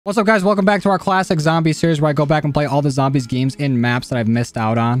What's up, guys? Welcome back to our classic zombie series where I go back and play all the zombies games in maps that I've missed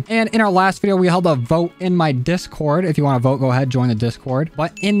out on. And in our last video, we held a vote in my Discord. If you want to vote, go ahead, join the Discord.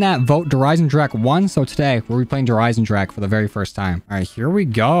 But in that vote, Eisendrache won. So today, we're replaying Eisendrache for the very first time. All right, here we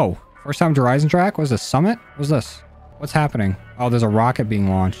go. First time Eisendrache. Was this Summit? What's this? What's happening? Oh, there's a rocket being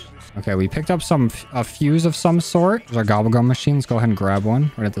launched. Okay, we picked up a fuse of some sort. There's our gobblegum machine. Let's go ahead and grab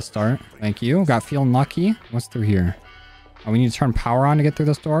one right at the start. Thank you. Got feeling lucky. What's through here? Oh, we need to turn power on to get through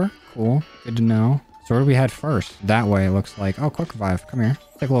this door. Cool. Good to know. So where do we head first? That way, it looks like. Oh, quick revive. Come here.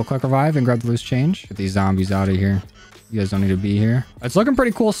 Take a little quick revive and grab the loose change. Get these zombies out of here. You guys don't need to be here. It's looking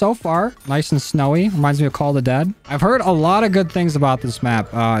pretty cool so far. Nice and snowy. Reminds me of Call of the Dead. I've heard a lot of good things about this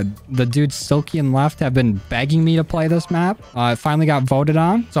map. The dudes Silky and Left have been begging me to play this map. It finally got voted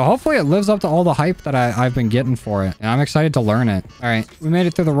on. So hopefully it lives up to all the hype that I've been getting for it. And I'm excited to learn it. All right. We made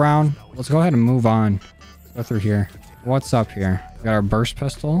it through the round. Let's go ahead and move on. Let's go through here. What's up here? We got our burst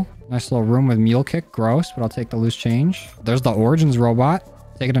pistol. Nice little room with mule kick. Gross, but I'll take the loose change. There's the Origins robot.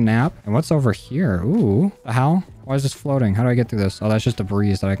 Taking a nap. And what's over here? Ooh, the hell? Why is this floating? How do I get through this? Oh, that's just a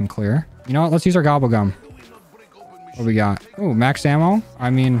breeze that I can clear. You know what? Let's use our gobblegum. What do we got? Ooh, max ammo. I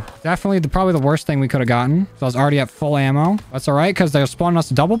mean, definitely probably the worst thing we could have gotten. So I was already at full ammo. That's all right, because they're spawning us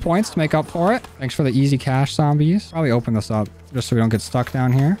double points to make up for it. Thanks for the easy cash, zombies. Probably open this up just so we don't get stuck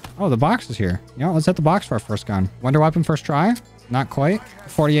down here. Oh, the box is here. You know, let's hit the box for our first gun. Wonder weapon first try. Not quite.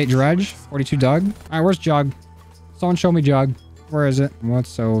 48 dredge. 42 Doug. All right, where's Jug? Someone show me Jug. Where is it?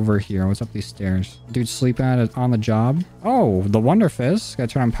 What's over here? What's up these stairs? Dude sleeping on the job. Oh, the Wonder Fizz. Gotta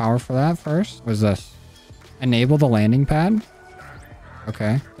turn on power for that first. What is this? Enable the landing pad.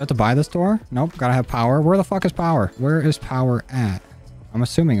 Okay. Do I have to buy this door? Nope. Gotta have power. Where the fuck is power? Where is power at? I'm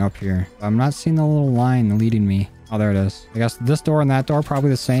assuming up here. I'm not seeing the little line leading me. Oh, there it is. I guess this door and that door probably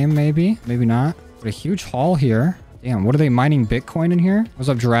the same, maybe. Maybe not. But a huge hall here. Damn, what are they mining Bitcoin in here? What's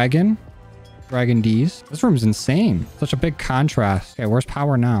up, Dragon? Dragon D's. This room's insane. Such a big contrast. Okay, where's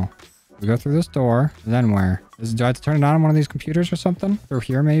power now? We go through this door. Then where? Do I have to turn it on one of these computers or something? Through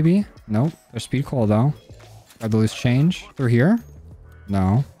here, maybe? Nope. There's speed coal, though. Grab the loose change. Through here?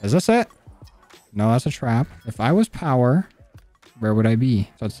 No. Is this it? No, that's a trap. If I was power, where would I be?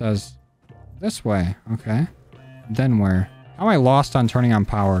 So it says this way. Okay. Then where? How am I lost on turning on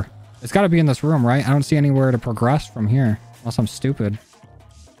power? It's got to be in this room, right? I don't see anywhere to progress from here. Unless I'm stupid.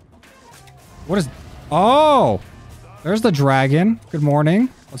 What is... Oh! There's the dragon. Good morning.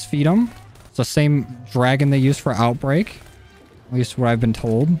 Let's feed him. It's the same dragon they use for Outbreak. At least what I've been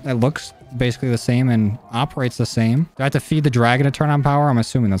told. It looks basically the same and operates the same. Do I have to feed the dragon to turn on power? I'm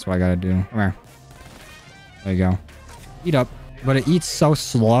assuming that's what I gotta do. Come here. There you go. Eat up. But it eats so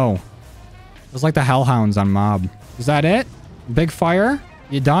slow. It's like the hellhounds on Mob. Is that it? Big fire?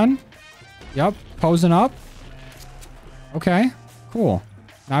 You done? Yep. Posing up. Okay. Cool.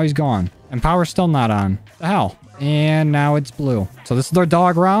 Now he's gone. And power's still not on. The hell? And now it's blue. So this is their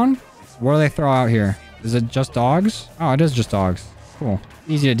dog round? What do they throw out here? Is it just dogs? Oh, it is just dogs. Cool.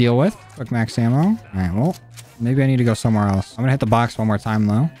 Easy to deal with. Quick max ammo. All right, well, maybe I need to go somewhere else. I'm gonna hit the box one more time,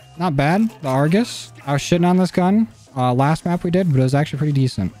 though. Not bad. The Argus. I was shitting on this gun last map we did, but it was actually pretty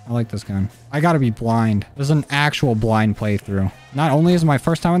decent. I like this gun. I gotta be blind. This is an actual blind playthrough. Not only is it my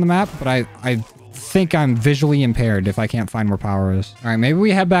first time on the map, but I think I'm visually impaired if I can't find where power is. All right, maybe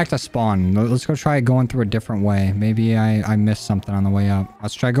we head back to spawn. Let's go try going through a different way. Maybe I missed something on the way up.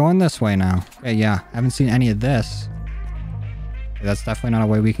 Let's try going this way now. Okay, yeah. Haven't seen any of this. Okay, that's definitely not a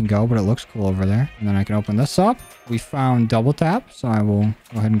way we can go, but it looks cool over there. And then I can open this up. We found double tap, so I will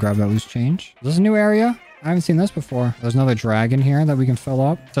go ahead and grab that loose change. Is this a new area? I haven't seen this before. There's another dragon here that we can fill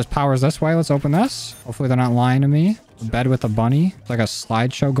up. It says power's this way. Let's open this. Hopefully they're not lying to me. A bed with a bunny. It's like a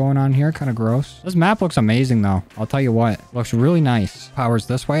slideshow going on here. Kind of gross. This map looks amazing, though. I'll tell you what. It looks really nice. Power's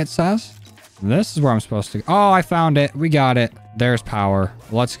this way, it says. This is where I'm supposed to... Oh, I found it. We got it. There's power.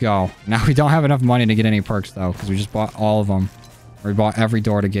 Let's go. Now we don't have enough money to get any perks, though, because we just bought all of them. We bought every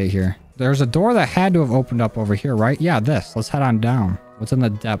door to get here. There's a door that had to have opened up over here, right? Yeah, this. Let's head on down. What's in the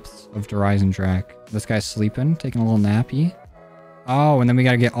depths of Eisendrache? This guy's sleeping, taking a little nappy. Oh, and then we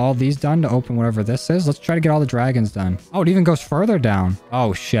got to get all these done to open whatever this is. Let's try to get all the dragons done. Oh, it even goes further down.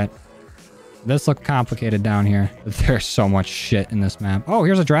 Oh, shit. This looks complicated down here. There's so much shit in this map. Oh,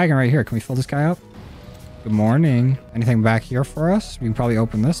 here's a dragon right here. Can we fill this guy up? Good morning. Anything back here for us? We can probably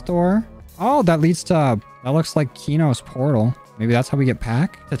open this door. Oh, that leads to... That looks like Kino's portal. Maybe that's how we get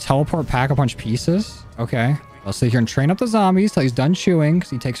Pack? To teleport Pack a bunch of pieces? Okay. I'll sit here and train up the zombies till he's done chewing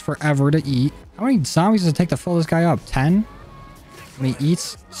because he takes forever to eat. How many zombies does it take to fill this guy up? 10? And he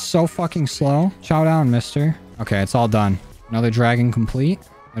eats so fucking slow. Chow down, mister. Okay, it's all done. Another dragon complete.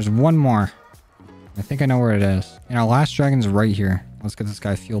 There's one more. I think I know where it is. And our last dragon's right here. Let's get this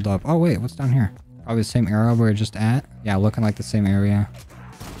guy fueled up. Oh, wait, what's down here? Probably the same area we were just at. Yeah, looking like the same area.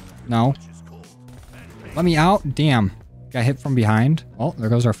 No. Let me out. Damn. Got hit from behind. Oh, there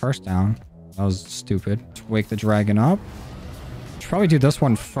goes our first down. That was stupid. Let's wake the dragon up. Should probably do this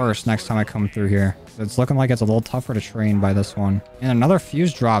one first next time I come through here. It's looking like it's a little tougher to train by this one. And another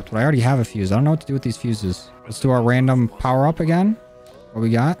fuse dropped, but I already have a fuse. I don't know what to do with these fuses. Let's do our random power up again. What we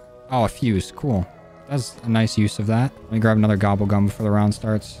got? Oh, a fuse. Cool. That's a nice use of that. Let me grab another gobble gum before the round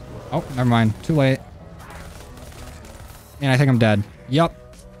starts. Oh, never mind. Too late. And I think I'm dead. Yup.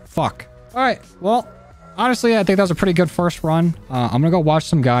 Fuck. All right. Well, honestly, I think that was a pretty good first run. I'm going to go watch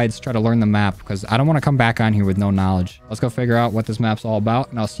some guides, try to learn the map, because I don't want to come back on here with no knowledge. Let's go figure out what this map's all about,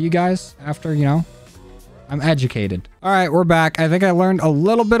 and I'll see you guys after, you know, I'm educated. All right, we're back. I think I learned a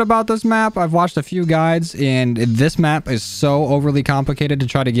little bit about this map. I've watched a few guides, and this map is so overly complicated to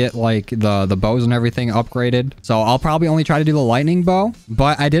try to get like the bows and everything upgraded. So I'll probably only try to do the lightning bow.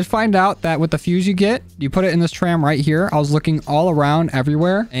 But I did find out that with the fuse you get, you put it in this tram right here. I was looking all around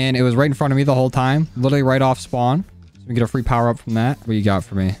everywhere, and it was right in front of me the whole time, literally right off spawn. So we get a free power up from that. What you got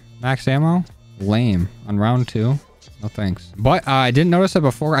for me? Max ammo? Lame. On round 2. No thanks. But I didn't notice it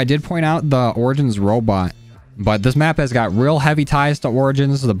before. I did point out the Origins robot. But this map has got real heavy ties to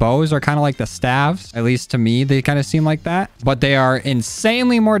Origins. The bows are kind of like the staves. At least to me, they kind of seem like that. But they are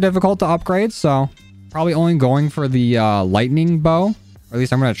insanely more difficult to upgrade. So probably only going for the lightning bow. Or at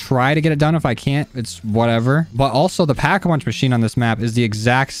least I'm going to try to get it done. If I can't, it's whatever. But also the Pack-a-Punch machine on this map is the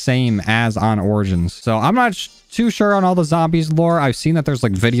exact same as on Origins. So I'm not too sure on all the zombies lore. I've seen that there's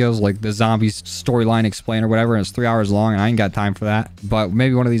like videos like the zombies storyline explain or whatever, and it's 3 hours long, and I ain't got time for that. But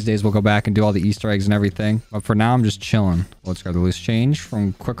maybe one of these days we'll go back and do all the Easter eggs and everything. But for now, I'm just chilling. Let's grab the loose change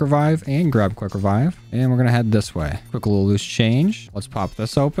from Quick Revive and grab Quick Revive. And we're gonna head this way. Quick little loose change. Let's pop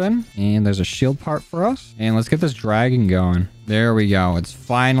this open. And there's a shield part for us. And let's get this dragon going. There we go. It's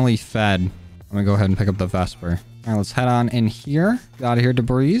finally fed. I'm gonna go ahead and pick up the Vesper. All right, let's head on in here. Get out of here,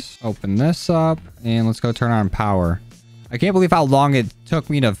 debris. Open this up, and let's go turn on power. I can't believe how long it took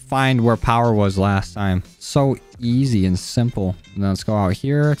me to find where power was last time. So easy and simple. And then let's go out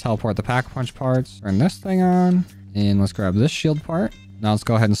here, teleport the Pack-a-Punch parts, turn this thing on, and let's grab this shield part. Now let's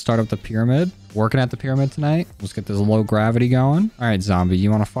go ahead and start up the pyramid. Working at the pyramid tonight. Let's get this low gravity going. All right, zombie, you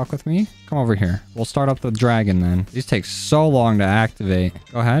want to fuck with me? Come over here. We'll start up the dragon then. These take so long to activate.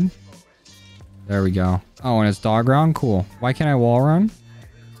 Go ahead. There we go. Oh, and it's dog round? Cool. Why can't I wall run?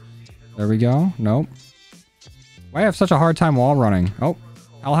 There we go. Nope. Why do I have such a hard time wall running? Oh,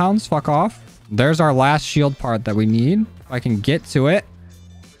 hellhounds, fuck off. There's our last shield part that we need. If I can get to it.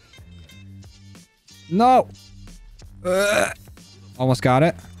 No. Ugh. Almost got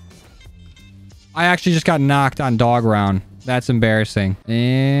it. I actually just got knocked on dog round. That's embarrassing.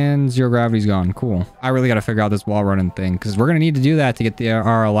 And zero gravity's gone. Cool. I really got to figure out this wall running thing, because we're going to need to do that to get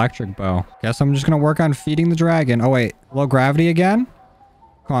our electric bow. Guess I'm just going to work on feeding the dragon. Oh, wait. Low gravity again?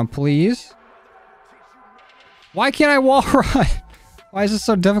 Come on, please. Why can't I wall run? Why is this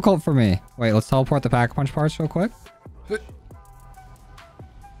so difficult for me? Wait, let's teleport the Pack-a-Punch parts real quick. Did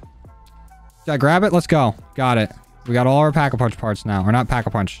I grab it? Let's go. Got it. We got all our Pack-a-Punch parts now. Or not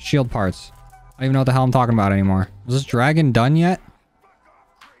Pack-a-Punch. Shield parts. I don't even know what the hell I'm talking about anymore. Is this dragon done yet?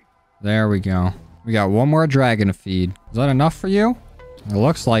 There we go. We got one more dragon to feed. Is that enough for you? It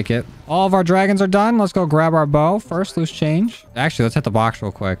looks like it. All of our dragons are done. Let's go grab our bow. First, loose change. Actually, let's hit the box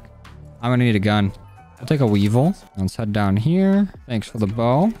real quick. I'm gonna need a gun. I'll take a weevil. Let's head down here. Thanks for the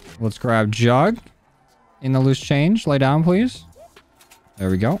bow. Let's grab Jug. In the loose change. Lay down, please.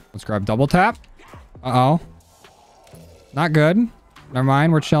 There we go. Let's grab double tap. Uh-oh. Not good. Never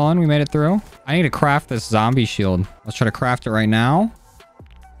mind, we're chilling. We made it through. I need to craft this zombie shield. Let's try to craft it right now.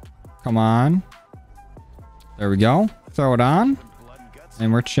 Come on. There we go. Throw it on.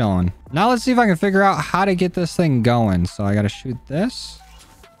 And we're chilling. Now let's see if I can figure out how to get this thing going. So I gotta shoot this.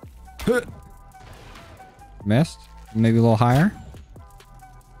 Missed. Maybe a little higher.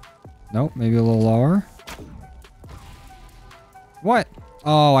 Nope, maybe a little lower. What?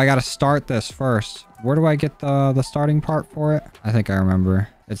 Oh, I gotta start this first. Where do I get the starting part for it? I think I remember.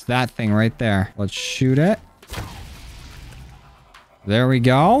 It's that thing right there. Let's shoot it. There we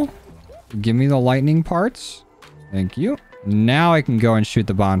go. Give me the lightning parts. Thank you. Now I can go and shoot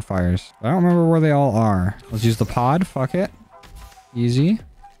the bonfires. I don't remember where they all are. Let's use the pod. Fuck it. Easy.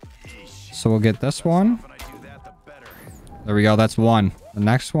 So we'll get this one. There we go. That's one. The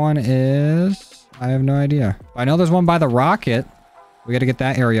next one is... I have no idea. I know there's one by the rocket. We got to get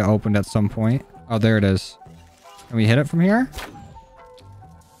that area opened at some point. Oh, there it is. Can we hit it from here?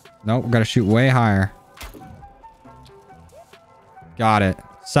 Nope, we gotta shoot way higher. Got it.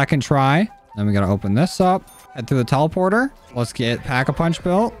 Second try. Then we gotta open this up. Head through the teleporter. Let's get Pack-a-Punch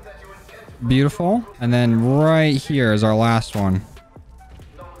built. Beautiful. And then right here is our last one.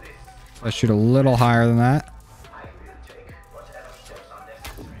 Let's shoot a little higher than that.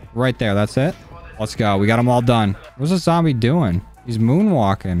 Right there. That's it. Let's go. We got them all done. What's this zombie doing? He's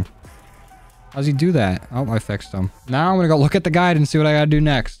moonwalking. How's he do that? Oh, I fixed him. Now I'm going to go look at the guide and see what I got to do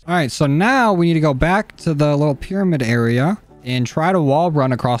next. All right. So now we need to go back to the little pyramid area and try to wall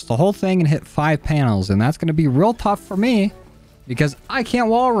run across the whole thing and hit 5 panels. And that's going to be real tough for me because I can't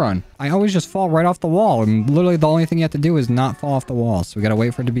wall run. I always just fall right off the wall. And literally the only thing you have to do is not fall off the wall. So we got to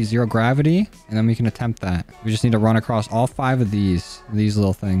wait for it to be 0 gravity and then we can attempt that. We just need to run across all 5 of these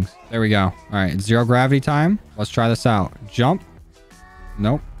little things. There we go. All right. It's 0 gravity time. Let's try this out. Jump.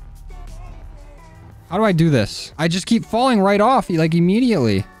 Nope. How do I do this? I just keep falling right off, like,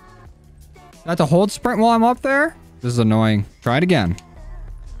 immediately. I have to hold sprint while I'm up there? This is annoying. Try it again.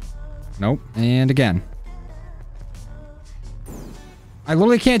 Nope. And again. I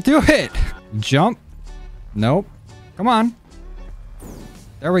literally can't do it. Jump. Nope. Come on.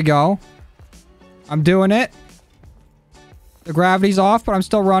 There we go. I'm doing it. The gravity's off, but I'm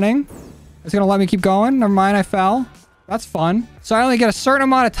still running. It's gonna let me keep going. Never mind, I fell. That's fun. So I only get a certain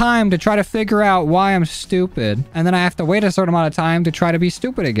amount of time to try to figure out why I'm stupid. And then I have to wait a certain amount of time to try to be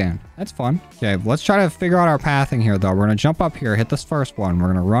stupid again. That's fun. Okay, let's try to figure out our pathing here, though. We're going to jump up here, hit this first one.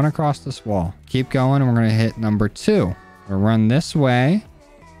 We're going to run across this wall. Keep going, and we're going to hit number 2. We're going to run this way.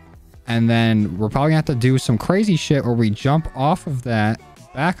 And then we're probably going to have to do some crazy shit where we jump off of that,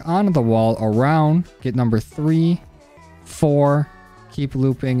 back onto the wall, around, get number 3, 4... keep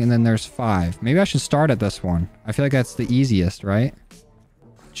looping, and then there's 5. Maybe I should start at this one. I feel like that's the easiest, right?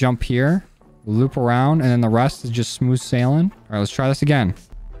 Jump here, loop around, and then the rest is just smooth sailing. All right, let's try this again.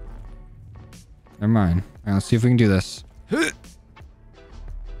 Never mind. All right, let's see if we can do this.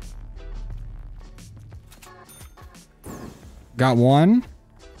 Got 1.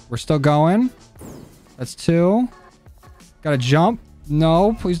 We're still going. That's 2. Got to jump.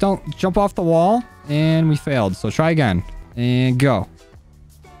 No, please don't jump off the wall. And we failed. So try again. And go.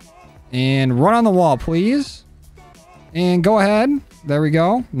 And run on the wall, please. And go ahead. There we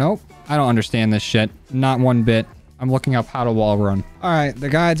go. Nope. I don't understand this shit. Not one bit. I'm looking up how to wall run. All right. The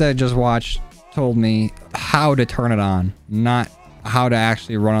guides I just watched told me how to turn it on, not how to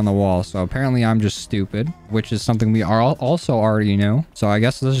actually run on the wall. So apparently I'm just stupid, which is something we are also already knew. So I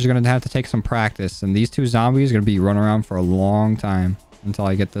guess this is going to have to take some practice. And these 2 zombies are going to be running around for a long time until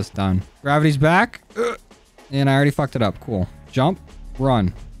I get this done. Gravity's back. And I already fucked it up. Cool. Jump.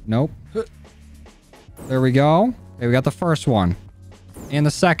 Run. Nope. There we go. Okay, we got the first one. And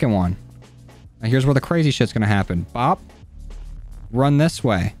the second one. Now here's where the crazy shit's gonna happen. Bop. Run this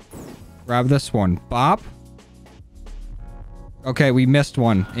way. Grab this one. Bop. Okay, we missed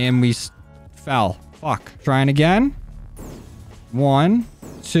one. And we fell. Fuck. Trying again. 1,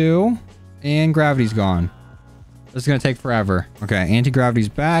 2. And gravity's gone. This is gonna take forever. Okay, anti-gravity's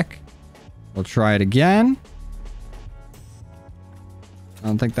back. We'll try it again. I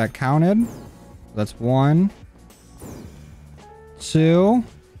don't think that counted. That's 1, 2,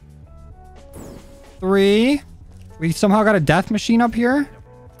 3. We somehow got a death machine up here.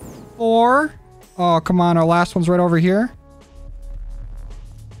 4. Oh, come on. Our last one's right over here.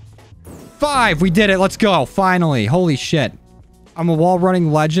 5. We did it. Let's go. Finally. Holy shit. I'm a wall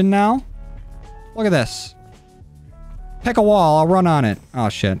running legend now. Look at this. Pick a wall. I'll run on it. Oh,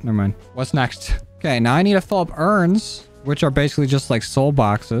 shit. Never mind. What's next? Okay, now I need to fill up urns, which are basically just like soul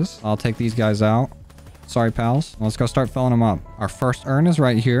boxes. I'll take these guys out. Sorry, pals. Let's go start filling them up. Our first urn is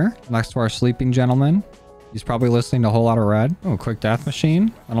right here, next to our sleeping gentleman. He's probably listening to a whole lot of red. Oh, quick death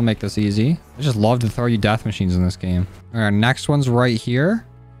machine. That'll make this easy. I just love to throw you death machines in this game. All right, our next one's right here.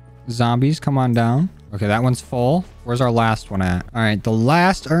 Zombies, come on down. Okay, that one's full. Where's our last one at? All right, the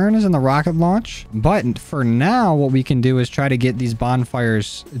last urn is in the rocket launch. But for now, what we can do is try to get these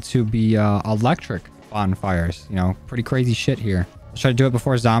bonfires to be electric bonfires. You know, pretty crazy shit here. Let's try to do it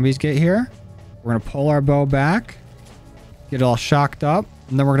before zombies get here. We're going to pull our bow back. Get it all shocked up.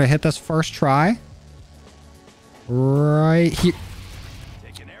 And then we're going to hit this first try. Right here.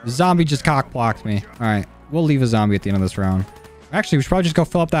 Zombie just cock blocked me. All right, we'll leave a zombie at the end of this round. Actually, we should probably just go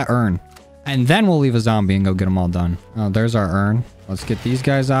fill up that urn. And then we'll leave a zombie and go get them all done. Oh, there's our urn. Let's get these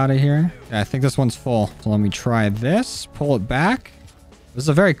guys out of here. Okay, I think this one's full. So let me try this. Pull it back. This is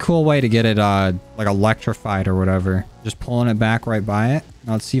a very cool way to get it like electrified or whatever. Just pulling it back right by it.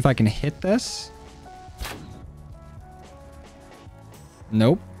 Now let's see if I can hit this.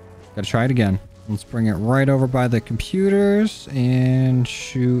 Nope. Gotta try it again. Let's bring it right over by the computers and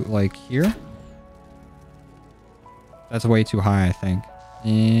shoot like here. That's way too high, I think.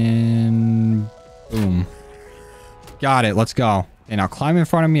 And boom. Got it. Let's go. Okay, now climb in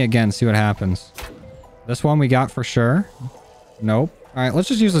front of me again. See what happens. This one we got for sure. Nope. All right, let's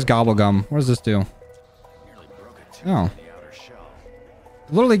just use this gobble gum. What does this do? Oh.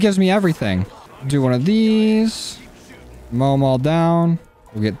 It literally gives me everything. Do one of these. Mow them all down.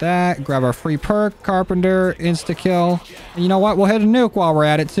 We'll get that. Grab our free perk. Carpenter. Insta-kill. And you know what? We'll hit a nuke while we're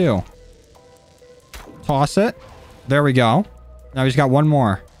at it too. Toss it. There we go. Now we just got one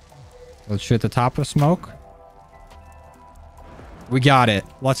more. Let's shoot at the top of the smoke. We got it.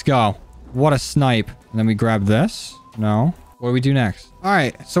 Let's go. What a snipe. And then we grab this. No. What do we do next? All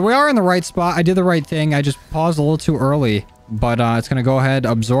right. So we are in the right spot. I did the right thing. I just paused a little too early. But it's going to go ahead,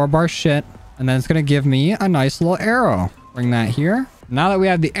 absorb our shit. And then it's going to give me a nice little arrow. Bring that here. Now that we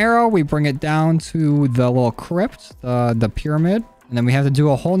have the arrow, we bring it down to the little crypt, the pyramid. And then we have to do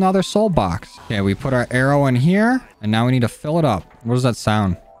a whole nother soul box. Okay, we put our arrow in here. And now we need to fill it up. What does that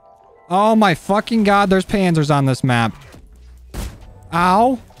sound? Oh my fucking god, there's panzers on this map.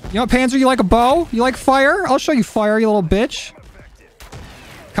 Ow. You know what, Panzer? You like a bow? You like fire? I'll show you fire, you little bitch.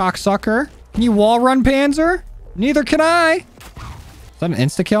 Cocksucker. Can you wall run, Panzer? Neither can I. Is that an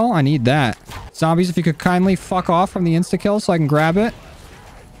insta-kill? I need that. Zombies, if you could kindly fuck off from the insta-kill so I can grab it.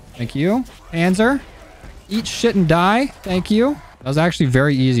 Thank you. Panzer. Eat shit and die. Thank you. That was actually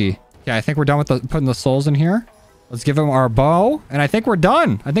very easy. Okay, I think we're done with putting the souls in here. Let's give him our bow. And I think we're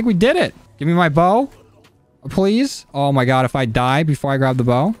done. I think we did it. Give me my bow. Please. Oh my god, if I die before I grab the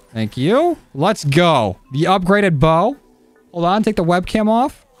bow. Thank you. Let's go. The upgraded bow. Hold on, take the webcam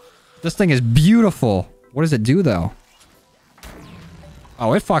off. This thing is beautiful. What does it do, though?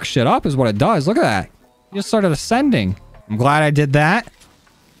 Oh, it fucks shit up is what it does. Look at that. You just started ascending. I'm glad I did that.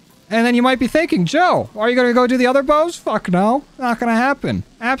 And then you might be thinking, Joe, are you going to go do the other bows? Fuck no. Not going to happen.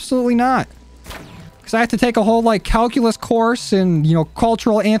 Absolutely not. Because I have to take a whole, like, calculus course and, you know,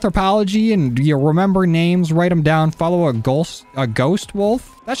 cultural anthropology and, you know, remember names, write them down, follow a ghost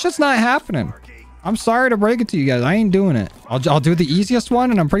wolf. That shit's not happening. I'm sorry to break it to you guys. I ain't doing it. I'll do the easiest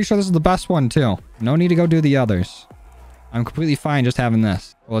one, and I'm pretty sure this is the best one, too. No need to go do the others. I'm completely fine just having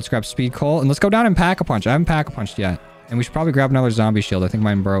this. Well, let's grab Speed Coal, and let's go down and Pack-a-Punch. I haven't Pack-a-Punched yet. And we should probably grab another zombie shield. I think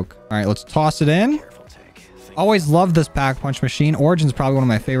mine broke. All right, let's toss it in. Always loved this Pack-a-Punch machine. Origin's probably one of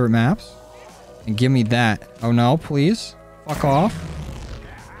my favorite maps. And give me that. Oh, no, please. Fuck off.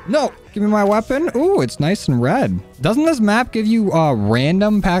 No! Give me my weapon. Ooh, it's nice and red. Doesn't this map give you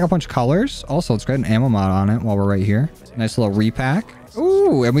random Pack-a-Punch colors? Also, let's get an ammo mod on it while we're right here. Nice little repack.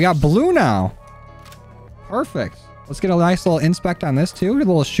 Ooh, and we got blue now. Perfect. Let's get a nice little inspect on this too. A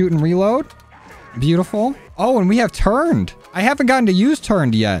little shoot and reload. Beautiful. Oh, and we have turned. I haven't gotten to use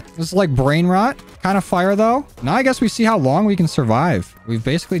turned yet. This is like brain rot. Kind of fire though. Now I guess we see how long we can survive. We've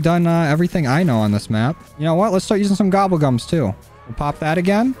basically done everything I know on this map. You know what? Let's start using some gobble gums too. We'll pop that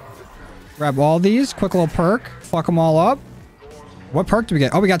again. Grab all these. Quick little perk. Fuck them all up. What perk did we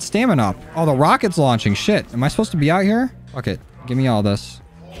get? Oh, we got stamina up. Oh, the rocket's launching. Shit. Am I supposed to be out here? Fuck it. Give me all this.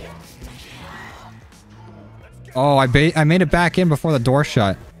 Oh, I made it back in before the door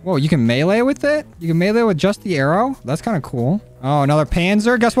shut. Whoa, you can melee with it? You can melee with just the arrow? That's kind of cool. Oh, another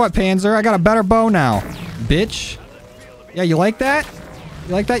Panzer? Guess what, Panzer? I got a better bow now. Bitch. Yeah, you like that?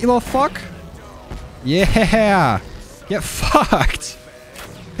 You like that, you little fuck? Yeah. Get fucked.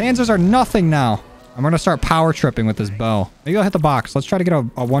 Panzers are nothing now. I'm going to start power tripping with this bow. Maybe I'll hit the box. Let's try to get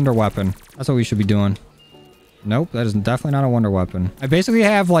a wonder weapon. That's what we should be doing. Nope, that is definitely not a wonder weapon. I basically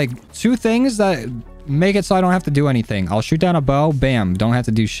have like 2 things that make it so I don't have to do anything. I'll shoot down a bow, bam, don't have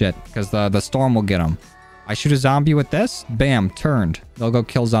to do shit because the storm will get them. I shoot a zombie with this, bam, turned. They'll go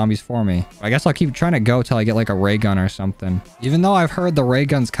kill zombies for me. I guess I'll keep trying to go till I get like a ray gun or something. Even though I've heard the ray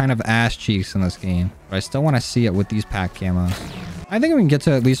gun's kind of ass cheeks in this game, but I still want to see it with these pack camos. I think we can get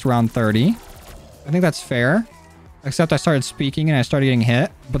to at least around 30. I think that's fair. Except I started speaking and I started getting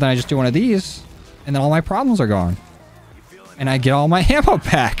hit, but then I just do one of these and then all my problems are gone. And I get all my ammo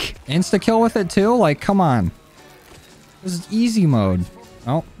back. Insta-kill with it too? Like, come on. This is easy mode.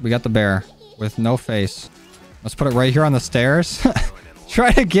 Oh, we got the bear with no face. Let's put it right here on the stairs.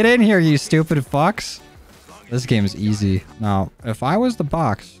 Try to get in here, you stupid fucks. This game is easy. Now, if I was the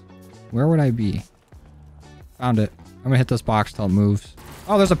box, where would I be? Found it. I'm gonna hit this box till it moves.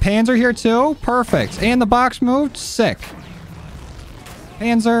 Oh, there's a Panzer here too? Perfect. And the box moved? Sick.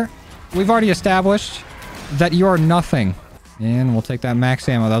 Panzer, we've already established that you're nothing. And we'll take that max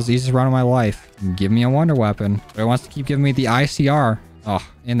ammo. That was the easiest run of my life. Give me a wonder weapon. But it wants to keep giving me the ICR. Oh,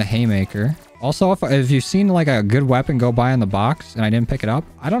 and the haymaker. Also, if you've seen like a good weapon go by in the box and I didn't pick it up,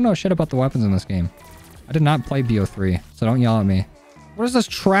 I don't know shit about the weapons in this game. I did not play BO3, so don't yell at me. What is this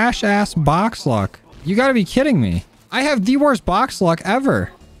trash ass box luck? You gotta be kidding me. I have the worst box luck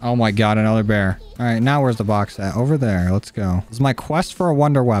ever. Oh my god, another bear. All right, now where's the box at? Over there. Let's go. This is my quest for a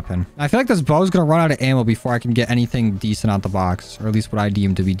wonder weapon. I feel like this bow's gonna run out of ammo before I can get anything decent out the box. Or at least what I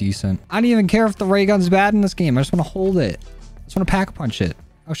deem to be decent. I don't even care if the ray gun's bad in this game. I just want to hold it. I just want to pack punch it.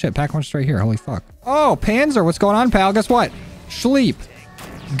 Oh shit, pack punch right here. Holy fuck. Oh, Panzer, what's going on, pal? Guess what? Sleep.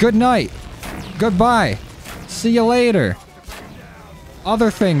 Good night. Goodbye. See you later.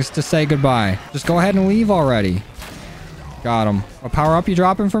 Other things to say goodbye. Just go ahead and leave already. Got him. What power up you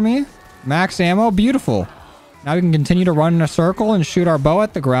dropping for me? Max ammo. Beautiful. Now we can continue to run in a circle and shoot our bow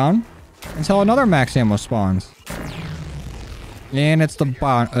at the ground until another max ammo spawns. And it's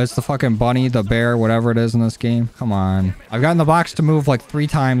the fucking bunny, the bear, whatever it is in this game. Come on. I've gotten the box to move like 3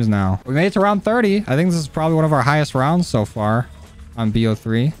 times now. We made it to round 30. I think this is probably one of our highest rounds so far on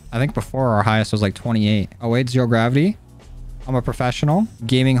BO3. I think before our highest was like 28. Oh wait, 0 gravity. I'm a professional.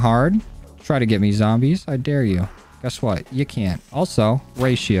 Gaming hard. Try to get me, zombies. I dare you. Guess what? You can't. Also,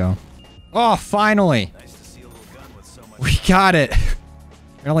 ratio. Oh, finally. We got it.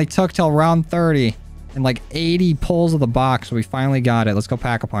 It only took till round 30 and like 80 pulls of the box. So we finally got it. Let's go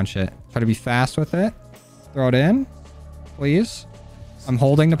pack-a-punch it. Try to be fast with it. Throw it in. Please. I'm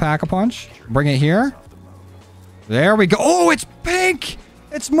holding the pack-a-punch. Bring it here. There we go. Oh, it's pink.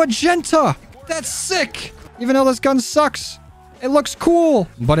 It's magenta. That's sick. Even though this gun sucks. It looks cool,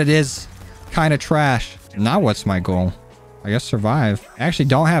 but it is kind of trash. Now what's my goal? I guess survive. I actually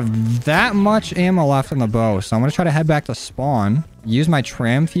don't have that much ammo left in the bow, so I'm going to try to head back to spawn, use my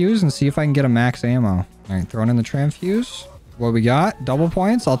tram fuse, and see if I can get a max ammo. All right, throwing in the tram fuse. What we got? Double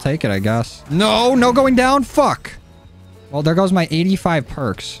points? I'll take it, I guess. No, no going down. Fuck. Well, there goes my 85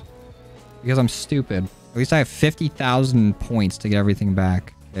 perks because I'm stupid. At least I have 50,000 points to get everything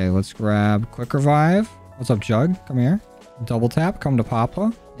back. Okay, let's grab quick revive. What's up, Jug? Come here. Double tap, come to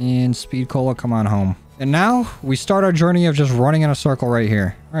Papa. And Speed Cola, come on home. And now we start our journey of just running in a circle right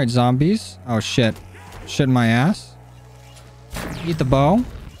here. All right, zombies. Oh, shit. Shit in my ass. Eat the bow.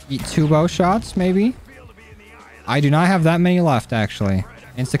 Eat 2 bow shots, maybe. I do not have that many left, actually.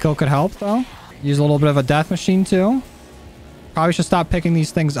 Insta-kill could help, though. Use a little bit of a death machine, too. Probably should stop picking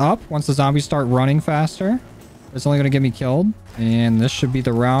these things up once the zombies start running faster. It's only going to get me killed. And this should be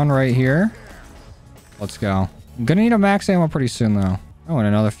the round right here. Let's go. I'm gonna need a max ammo pretty soon, though. Oh, and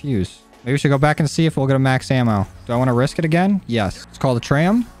another fuse. Maybe we should go back and see if we'll get a max ammo. Do I want to risk it again? Yes. Let's call the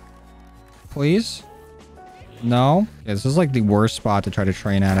tram. Please. No. Yeah, this is like the worst spot to try to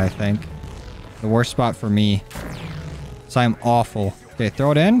train at, I think. The worst spot for me. So I'm awful. Okay,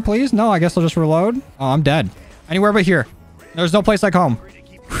 throw it in, please. No, I guess I'll just reload. Oh, I'm dead. Anywhere but here. There's no place like home.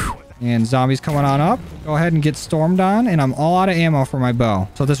 Whew. And zombies coming on up. Go ahead and get stormed on. And I'm all out of ammo for my bow.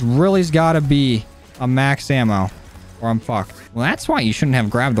 So this really's got to be a max ammo or I'm fucked. Well, that's why you shouldn't have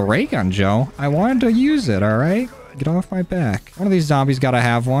grabbed the ray gun, Joe. I wanted to use it, all right? Get off my back. One of these zombies got to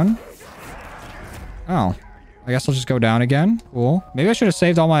have one. Oh, I guess I'll just go down again. Cool. Maybe I should have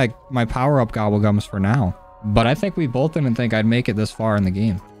saved all my power-up gobblegums for now. But I think we both didn't think I'd make it this far in the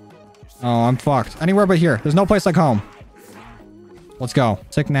game. Oh, I'm fucked. Anywhere but here. There's no place like home. Let's go.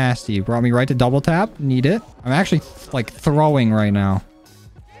 Sick nasty. Brought me right to double tap. Need it. I'm actually like throwing right now.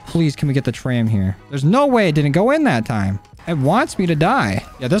 Please, can we get the tram here? There's no way it didn't go in that time. It wants me to die.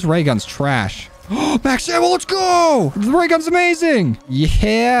 Yeah, this ray gun's trash. Oh, max ammo, let's go! The ray gun's amazing!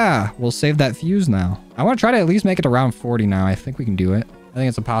 Yeah! We'll save that fuse now. I want to try to at least make it to round 40 now. I think we can do it. I think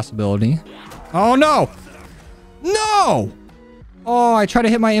it's a possibility. Oh, no! No! Oh, I tried to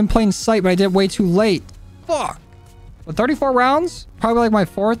hit my in plain sight, but I did way too late. Fuck! But 34 rounds? Probably like my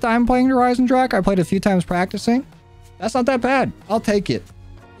 4th time playing Eisendrache. I played a few times practicing. That's not that bad. I'll take it.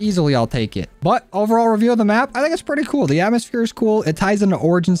 Easily, I'll take it. But overall review of the map, I think it's pretty cool. The atmosphere is cool. It ties into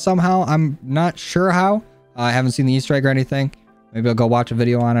Origin somehow. I'm not sure how. I haven't seen the Easter egg or anything. Maybe I'll go watch a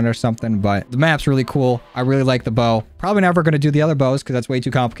video on it or something. But the map's really cool. I really like the bow. Probably never going to do the other bows because that's way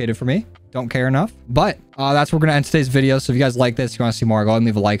too complicated for me. Don't care enough. But that's where we're going to end today's video. So if you guys like this, you want to see more, go ahead and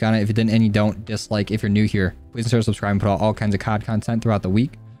leave a like on it. If you didn't and you don't, dislike. If you're new here, please consider subscribing and put out all kinds of COD content throughout the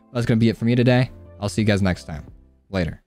week. That's going to be it for me today. I'll see you guys next time. Later.